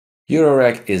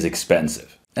Eurorack is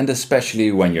expensive, and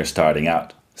especially when you're starting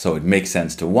out. So it makes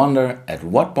sense to wonder, at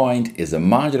what point is a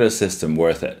modular system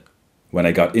worth it? When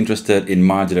I got interested in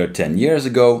modular 10 years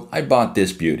ago, I bought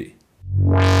this beauty.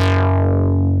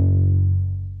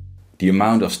 The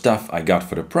amount of stuff I got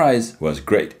for the price was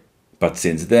great. But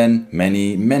since then,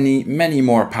 many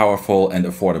more powerful and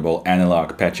affordable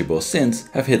analog patchable synths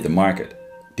have hit the market.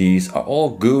 These are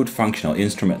all good functional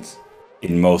instruments.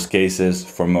 In most cases,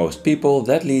 for most people,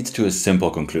 that leads to a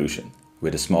simple conclusion.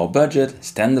 With a small budget,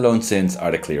 standalone synths are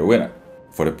the clear winner.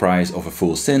 For the price of a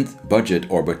full synth, budget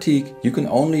or boutique, you can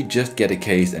only just get a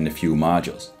case and a few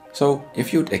modules. So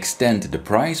if you'd extend the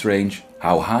price range,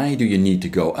 how high do you need to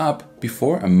go up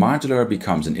before a modular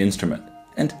becomes an instrument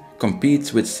and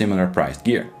competes with similar priced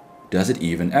gear? Does it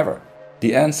even ever?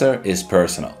 The answer is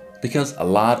personal, because a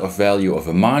lot of value of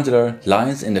a modular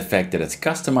lies in the fact that it's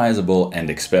customizable and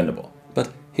expandable. But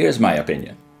here's my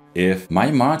opinion. If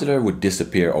my modular would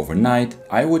disappear overnight,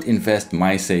 I would invest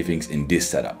my savings in this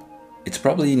setup. It's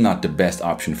probably not the best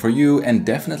option for you and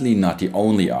definitely not the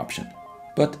only option.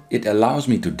 But it allows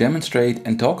me to demonstrate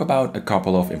and talk about a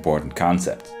couple of important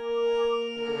concepts.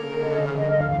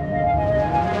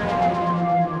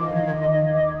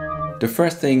 The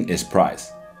first thing is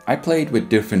price. I played with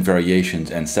different variations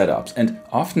and setups and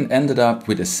often ended up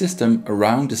with a system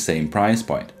around the same price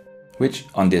point, which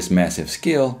on this massive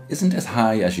scale isn't as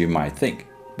high as you might think,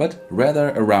 but rather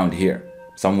around here,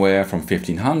 somewhere from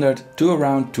 1500 to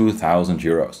around 2000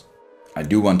 euros. I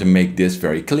do want to make this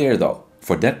very clear though.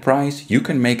 For that price, you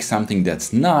can make something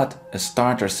that's not a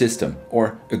starter system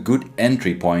or a good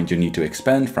entry point you need to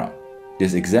expand from.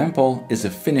 This example is a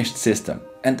finished system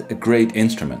and a great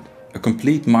instrument, a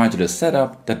complete modular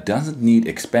setup that doesn't need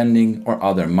expanding or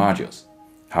other modules.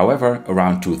 However,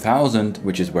 around 2000,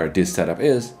 which is where this setup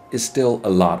is still a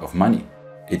lot of money.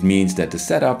 It means that the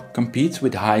setup competes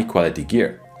with high quality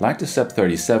gear, like the Sub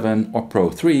 37 or Pro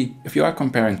 3 if you are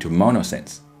comparing to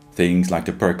monosynths. Things like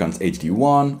the Perkins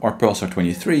HD1 or Pulsar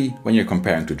 23 when you're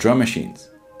comparing to drum machines.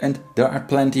 And there are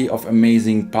plenty of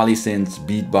amazing polysynths,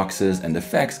 beatboxes and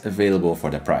effects available for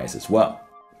the price as well.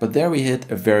 But there we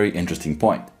hit a very interesting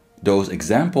point. Those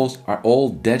examples are all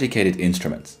dedicated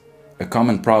instruments. A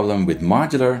common problem with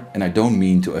modular, and I don't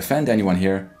mean to offend anyone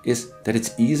here, is that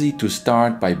it's easy to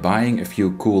start by buying a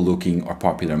few cool looking or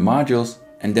popular modules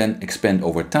and then expand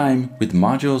over time with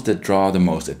modules that draw the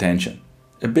most attention.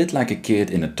 A bit like a kid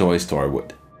in a toy store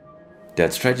would.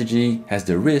 That strategy has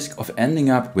the risk of ending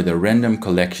up with a random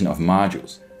collection of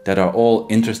modules that are all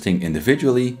interesting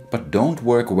individually but don't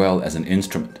work well as an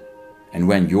instrument. And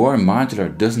when your modular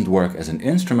doesn't work as an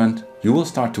instrument, you will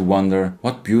start to wonder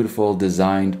what beautiful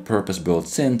designed purpose-built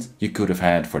synth you could have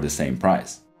had for the same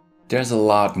price. There's a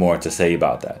lot more to say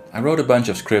about that. I wrote a bunch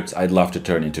of scripts I'd love to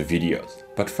turn into videos,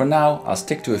 but for now I'll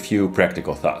stick to a few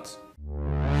practical thoughts.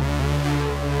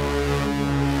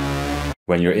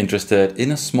 When you're interested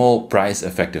in a small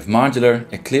price-effective modular,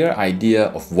 a clear idea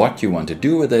of what you want to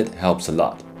do with it helps a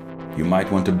lot. You might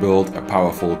want to build a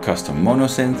powerful custom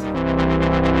monosynth,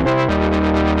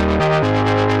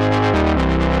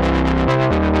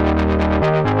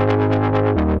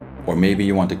 or maybe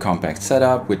you want a compact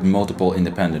setup with multiple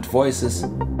independent voices.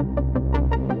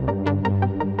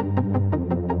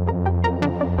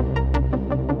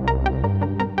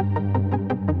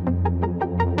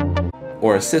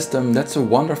 Or a system that's a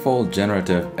wonderful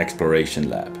generative exploration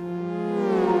lab.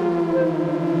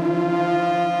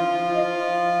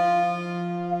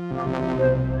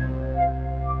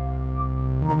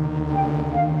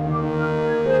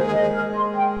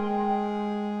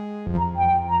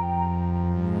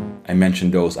 I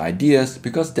mentioned those ideas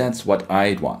because that's what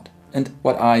I'd want and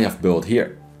what I have built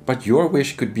here. But your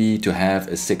wish could be to have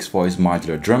a 6-voice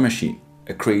modular drum machine,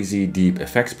 a crazy deep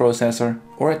effects processor,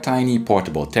 or a tiny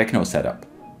portable techno setup.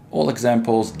 All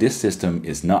examples this system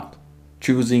is not.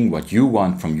 Choosing what you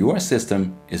want from your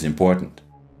system is important.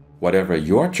 Whatever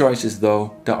your choice is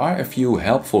though, there are a few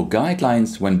helpful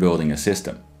guidelines when building a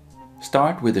system.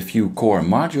 Start with a few core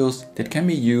modules that can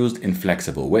be used in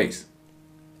flexible ways.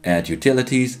 Add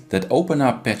utilities that open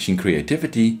up patching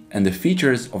creativity and the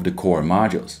features of the core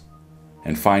modules.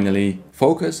 And finally,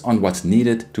 focus on what's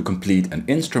needed to complete an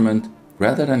instrument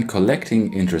rather than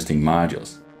collecting interesting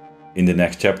modules. In the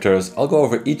next chapters, I'll go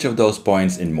over each of those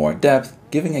points in more depth,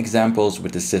 giving examples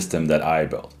with the system that I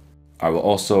built. I will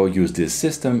also use this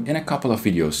system in a couple of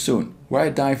videos soon, where I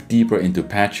dive deeper into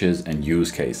patches and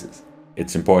use cases.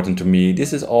 It's important to me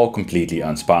this is all completely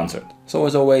unsponsored. So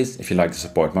as always, if you like to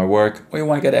support my work or you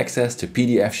want to get access to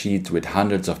PDF sheets with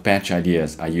hundreds of patch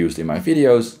ideas I used in my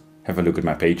videos, have a look at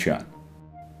my Patreon.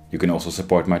 You can also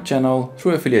support my channel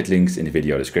through affiliate links in the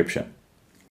video description.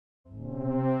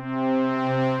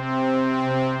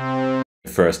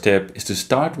 The first tip is to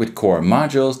start with core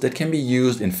modules that can be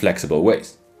used in flexible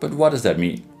ways. But what does that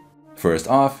mean? First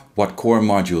off, what core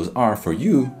modules are for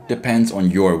you depends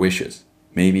on your wishes.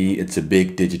 Maybe it's a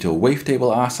big digital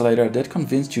wavetable oscillator that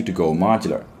convinced you to go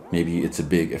modular. Maybe it's a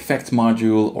big effects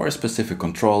module or a specific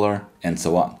controller, and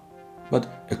so on.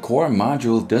 But a core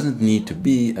module doesn't need to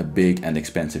be a big and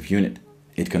expensive unit.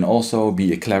 It can also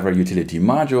be a clever utility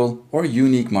module or a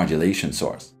unique modulation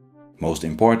source. Most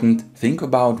important, think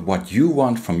about what you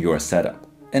want from your setup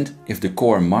and if the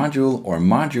core module or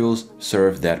modules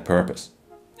serve that purpose.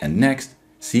 And next,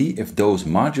 see if those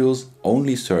modules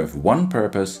only serve one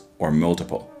purpose or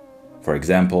multiple. For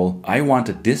example, I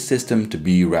wanted this system to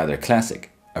be rather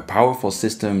classic, a powerful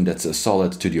system that's a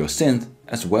solid studio synth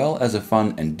as well as a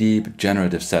fun and deep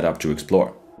generative setup to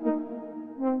explore.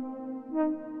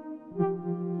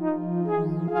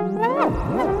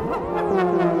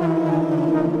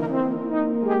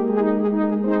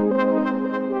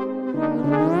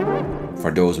 For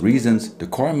those reasons, the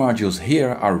core modules here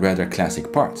are rather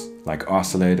classic parts, like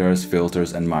oscillators,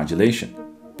 filters and modulation.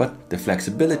 But the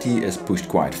flexibility is pushed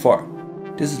quite far.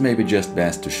 This is maybe just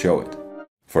best to show it.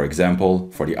 For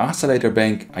example, for the oscillator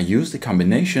bank, I used a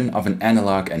combination of an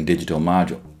analog and digital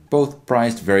module, both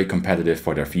priced very competitive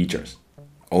for their features.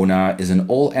 ONA is an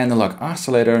all-analog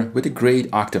oscillator with a great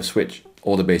octave switch,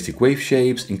 all the basic wave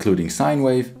shapes including sine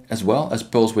wave, as well as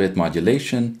pulse width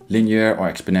modulation, linear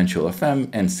or exponential FM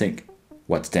and sync.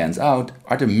 What stands out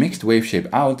are the mixed waveshape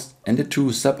outs and the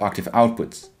two sub-octave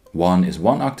outputs. One is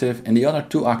 1 octave and the other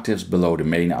 2 octaves below the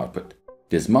main output.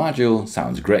 This module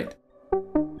sounds great.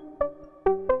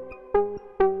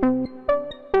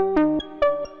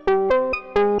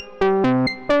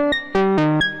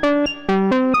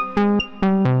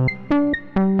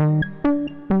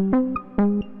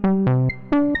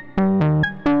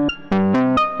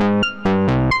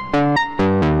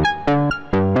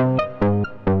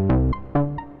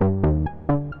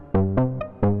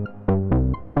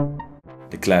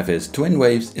 Glnds Twin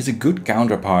Waves is a good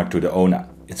counterpart to the ONA.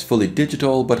 It's fully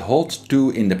digital but holds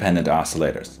 2 independent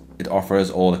oscillators. It offers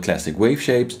all the classic wave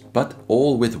shapes, but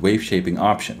all with wave shaping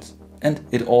options. And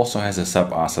it also has a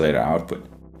sub-oscillator output.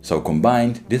 So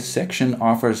combined, this section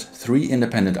offers 3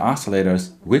 independent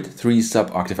oscillators with 3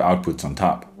 sub-octave outputs on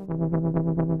top.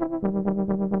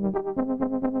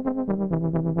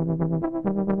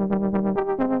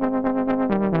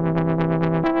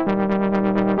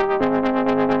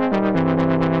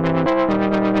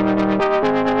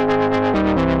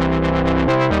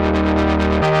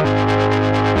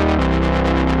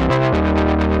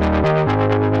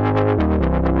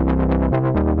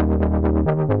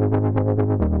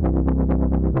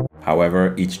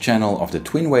 However, each channel of the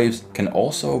twin waves can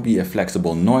also be a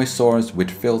flexible noise source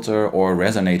with filter or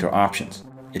resonator options.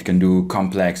 It can do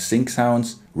complex sync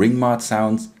sounds, ring mod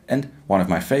sounds, and one of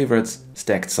my favorites,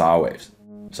 stacked saw waves.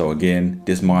 So again,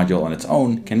 this module on its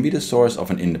own can be the source of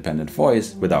an independent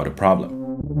voice without a problem.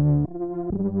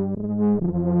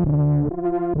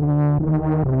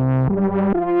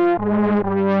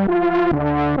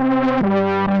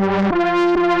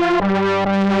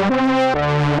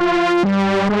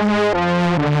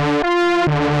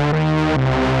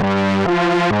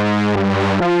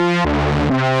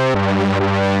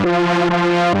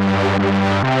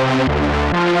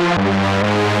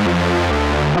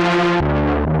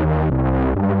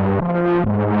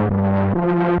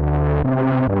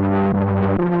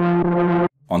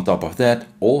 On top of that,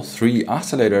 all 3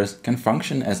 oscillators can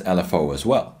function as LFO as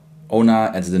well.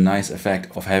 ONA adds the nice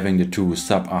effect of having the 2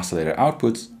 sub-oscillator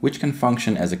outputs, which can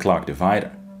function as a clock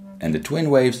divider. And the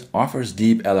Twin Waves offers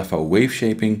deep LFO wave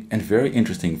shaping and very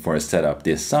interesting for a setup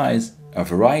this size, a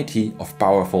variety of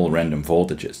powerful random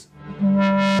voltages.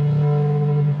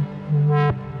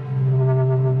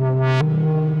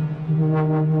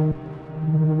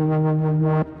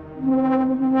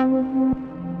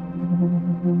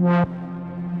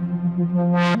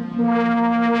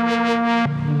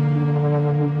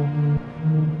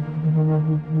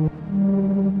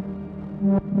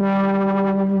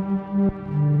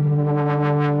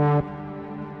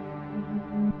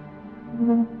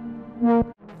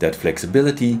 That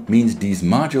flexibility means these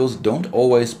modules don't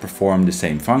always perform the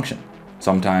same function.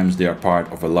 Sometimes they are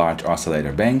part of a large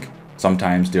oscillator bank,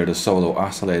 sometimes they're the solo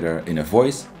oscillator in a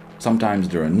voice, sometimes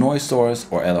they're a noise source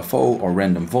or LFO or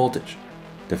random voltage.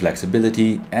 The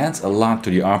flexibility adds a lot to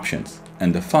the options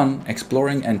and the fun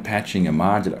exploring and patching a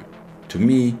modular. To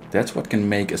me, that's what can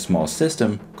make a small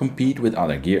system compete with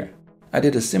other gear. I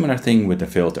did a similar thing with the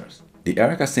filters. The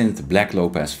Erica Synth Black Low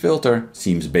Pass filter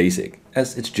seems basic,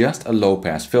 as it's just a low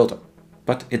pass filter.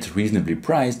 But it's reasonably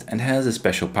priced and has a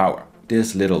special power,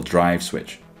 this little drive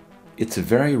switch. it's a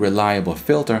very reliable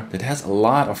filter that has a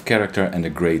lot of character and a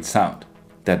great sound.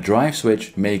 That drive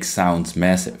switch makes sounds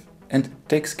massive and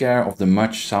takes care of the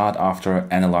much sought after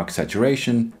analog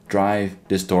saturation, drive,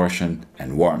 distortion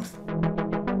and warmth.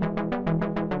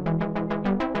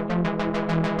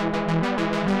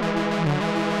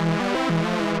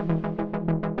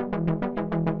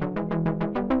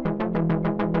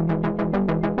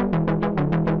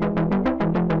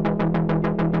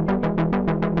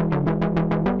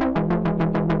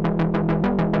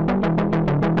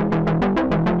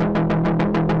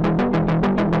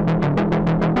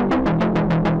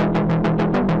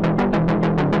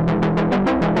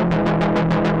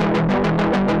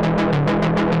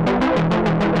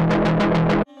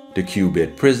 The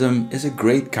Q-bit prism is a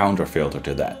great counterfilter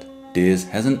to that. This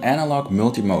has an analog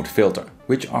multimode filter,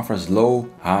 which offers low,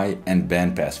 high and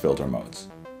bandpass filter modes.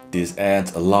 This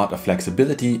adds a lot of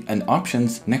flexibility and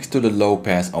options next to the low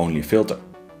pass only filter.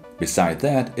 Besides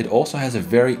that, it also has a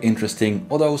very interesting,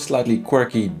 although slightly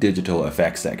quirky digital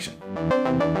effects section.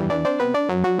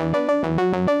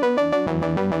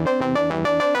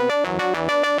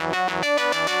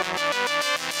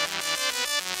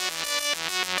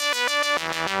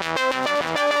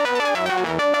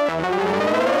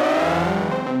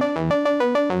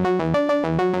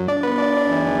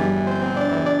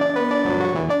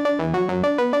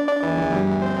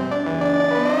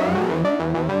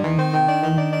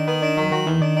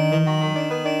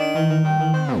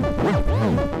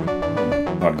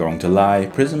 Not going to lie,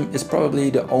 Prism is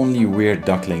probably the only weird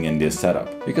duckling in this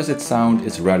setup, because its sound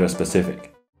is rather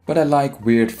specific. But I like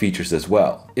weird features as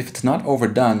well. If it's not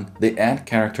overdone, they add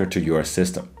character to your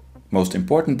system. Most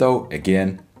important though,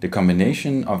 again, the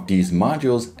combination of these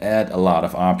modules add a lot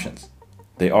of options.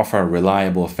 They offer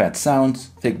reliable fat sounds,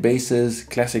 thick basses,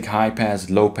 classic high-pass,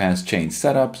 low-pass chain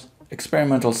setups,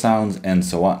 experimental sounds and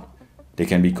so on. They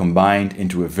can be combined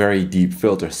into a very deep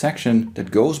filter section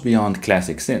that goes beyond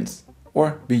classic synths,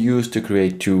 or be used to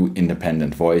create two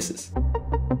independent voices.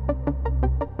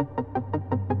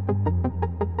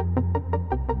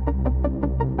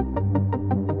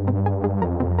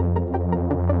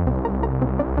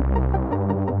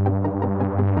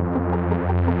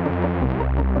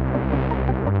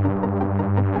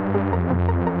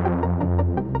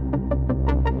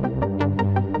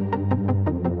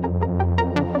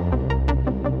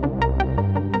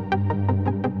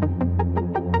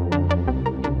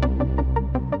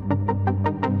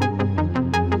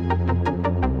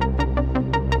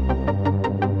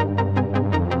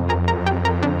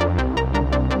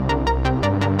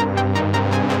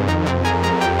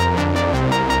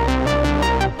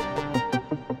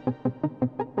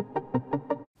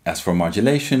 As for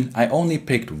modulation, I only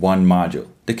picked one module,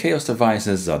 the Chaos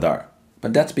Devices Zadar,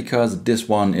 but that's because this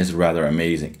one is rather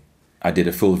amazing. I did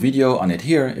a full video on it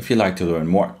here if you'd like to learn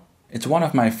more. It's one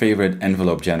of my favorite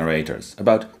envelope generators,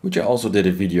 about which I also did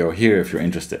a video here if you're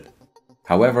interested.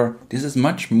 However, this is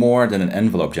much more than an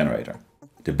envelope generator.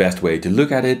 The best way to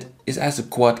look at it is as a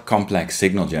quad complex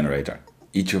signal generator.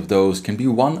 Each of those can be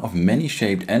one of many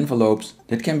shaped envelopes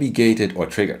that can be gated or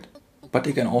triggered. But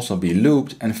they can also be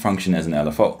looped and function as an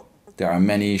LFO. There are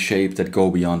many shapes that go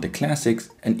beyond the classics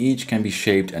and each can be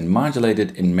shaped and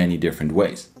modulated in many different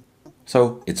ways.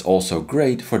 So it's also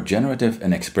great for generative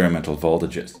and experimental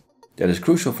voltages. That is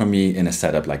crucial for me in a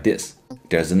setup like this.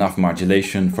 There's enough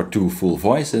modulation for two full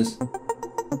voices,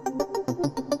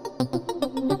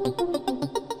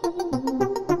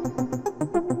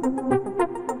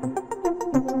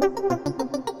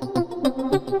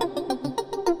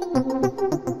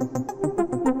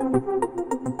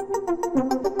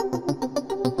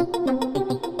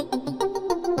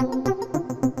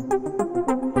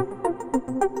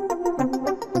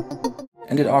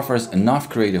 and it offers enough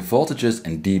creative voltages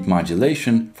and deep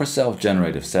modulation for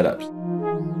self-generative setups.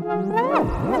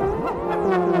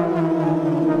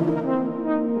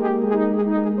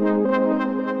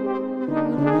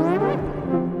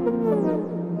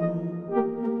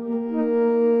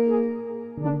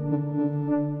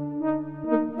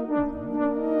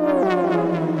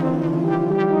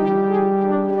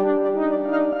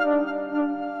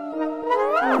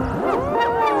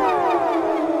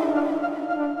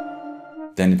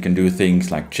 Then it can do things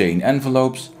like chain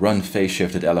envelopes, run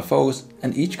phase-shifted LFOs,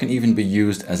 and each can even be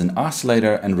used as an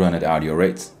oscillator and run at audio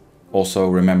rates. Also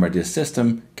remember, this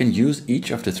system can use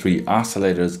each of the three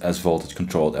oscillators as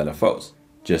voltage-controlled LFOs,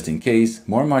 just in case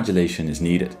more modulation is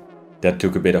needed. That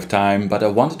took a bit of time, but I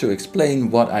wanted to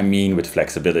explain what I mean with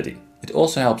flexibility. It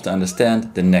also helps to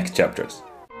understand the next chapters.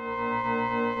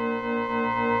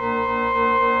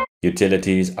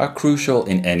 Utilities are crucial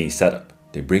in any setup.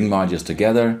 They bring modules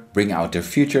together, bring out their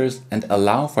features, and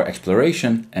allow for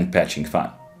exploration and patching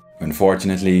fun.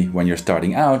 Unfortunately, when you're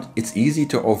starting out, it's easy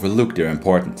to overlook their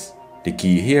importance. The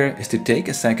key here is to take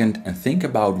a second and think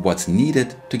about what's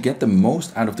needed to get the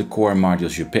most out of the core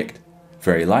modules you picked.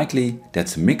 Very likely,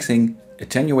 that's mixing,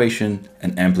 attenuation,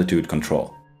 and amplitude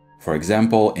control. For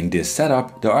example, in this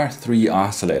setup, there are 3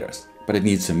 oscillators, but it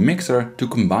needs a mixer to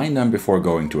combine them before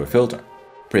going to a filter.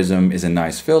 Prism is a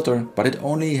nice filter, but it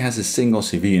only has a single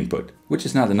CV input, which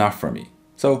is not enough for me.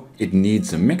 So it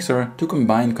needs a mixer to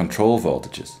combine control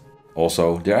voltages.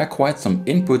 Also, there are quite some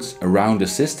inputs around the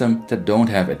system that don't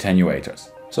have attenuators,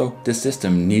 so the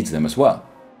system needs them as well.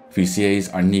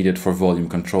 VCAs are needed for volume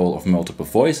control of multiple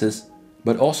voices,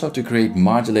 but also to create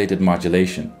modulated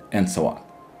modulation, and so on.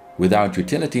 Without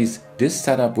utilities, this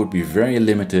setup would be very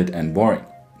limited and boring,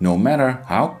 no matter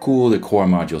how cool the core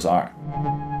modules are.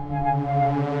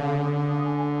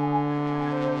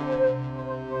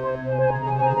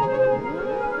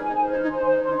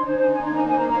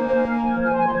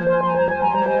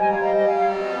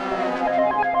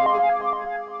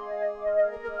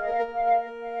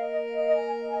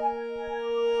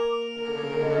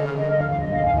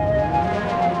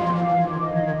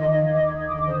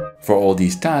 For all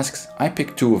these tasks, I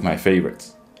picked 2 of my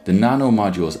favorites. The Nano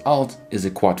Modules Alt is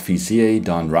a quad VCA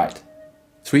done right.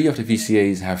 3 of the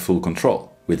VCAs have full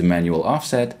control, with manual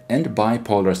offset and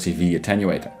bipolar CV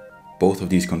attenuator. Both of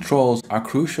these controls are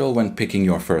crucial when picking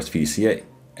your first VCA,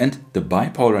 and the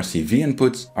bipolar CV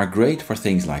inputs are great for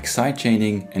things like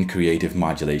sidechaining and creative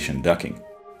modulation ducking.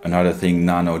 Another thing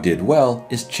Nano did well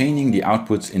is chaining the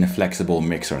outputs in a flexible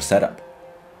mixer setup.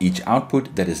 Each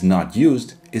output that is not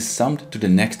used is summed to the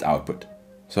next output.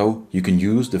 So you can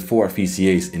use the 4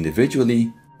 VCAs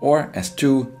individually or as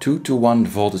 2 2-to-1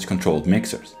 voltage controlled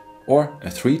mixers, or a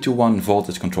 3-to-1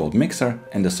 voltage controlled mixer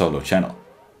and a solo channel.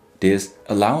 This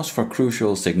allows for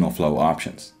crucial signal flow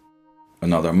options.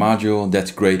 Another module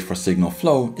that's great for signal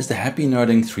flow is the Happy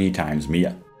Nerding 3x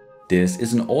Mia. This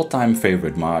is an all-time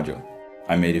favorite module.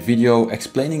 I made a video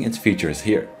explaining its features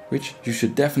here, which you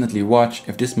should definitely watch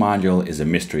if this module is a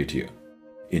mystery to you.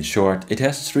 In short, it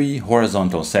has 3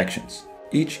 horizontal sections.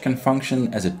 Each can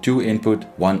function as a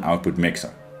 2-input, 1-output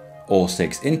mixer. All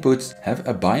 6 inputs have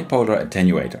a bipolar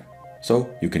attenuator, so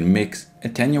you can mix,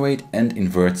 attenuate and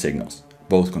invert signals,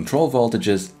 both control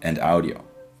voltages and audio.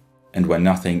 And when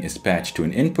nothing is patched to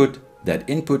an input, that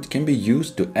input can be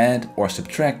used to add or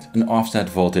subtract an offset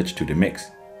voltage to the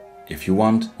mix. If you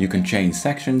want, you can change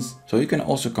sections, so you can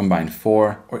also combine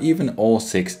 4 or even all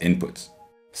 6 inputs.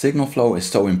 Signal flow is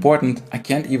so important, I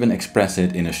can't even express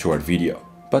it in a short video.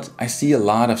 But I see a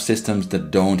lot of systems that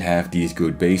don't have these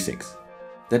good basics.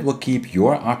 That will keep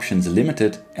your options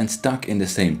limited and stuck in the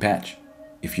same patch.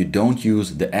 If you don't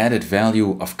use the added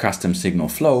value of custom signal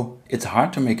flow, it's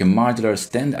hard to make a modular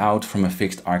stand out from a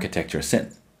fixed architecture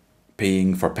synth.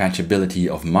 Paying for patchability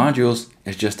of modules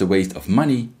is just a waste of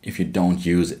money if you don't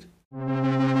use it.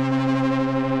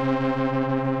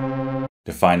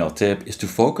 The final tip is to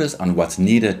focus on what's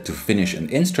needed to finish an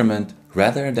instrument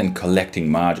rather than collecting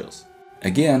modules.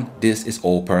 Again, this is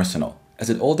all personal, as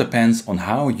it all depends on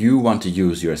how you want to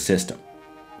use your system.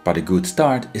 But a good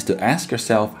start is to ask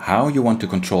yourself how you want to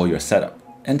control your setup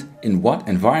and in what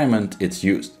environment it's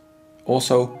used.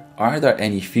 Also, are there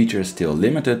any features still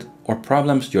limited or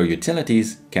problems your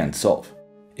utilities can't solve?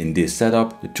 In this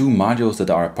setup, the 2 modules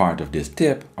that are a part of this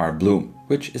tip are Bloom,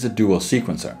 which is a dual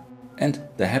sequencer, and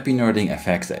the Happy Nerding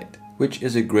FX 8, which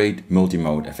is a great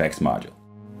multimode effects module.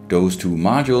 Those 2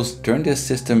 modules turn this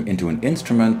system into an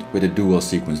instrument with a dual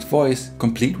sequenced voice,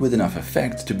 complete with enough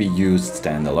effects to be used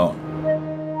standalone.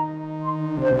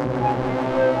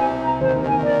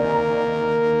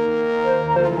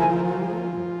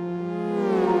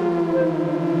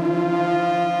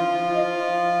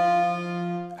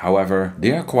 However,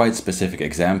 they are quite specific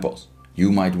examples.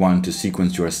 You might want to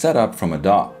sequence your setup from a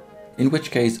DAW, in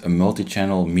which case a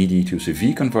multi-channel MIDI to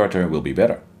CV converter will be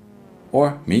better.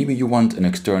 Or maybe you want an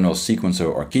external sequencer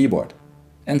or keyboard,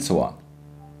 and so on.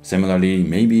 Similarly,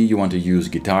 maybe you want to use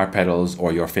guitar pedals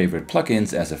or your favorite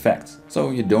plugins as effects,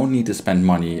 so you don't need to spend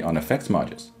money on effects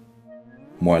modules.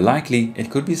 More likely,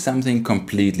 it could be something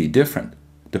completely different.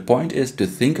 The point is to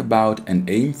think about and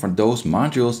aim for those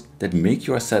modules that make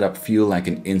your setup feel like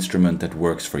an instrument that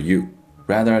works for you,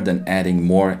 rather than adding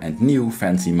more and new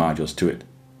fancy modules to it.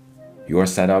 Your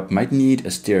setup might need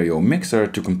a stereo mixer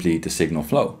to complete the signal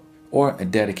flow, or a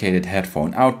dedicated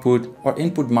headphone output or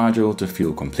input module to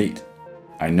feel complete.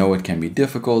 I know it can be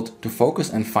difficult to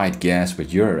focus and fight gas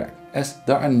with Eurorack, as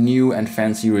there are new and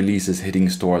fancy releases hitting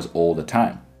stores all the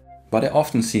time. But I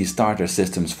often see starter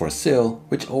systems for sale,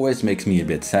 which always makes me a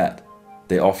bit sad.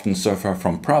 they often suffer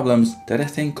from problems that I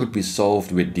think could be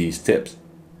solved with these tips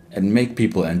and make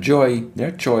people enjoy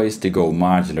their choice to go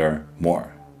modular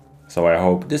more. So I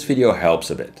hope this video helps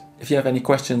a bit. If you have any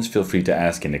questions, feel free to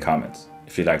ask in the comments.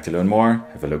 If you'd like to learn more,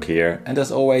 have a look here. And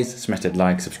as always, smash that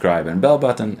like, subscribe and bell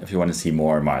button if you want to see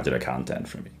more modular content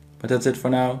from me. But that's it for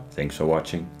now. Thanks for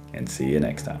watching and see you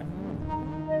next time.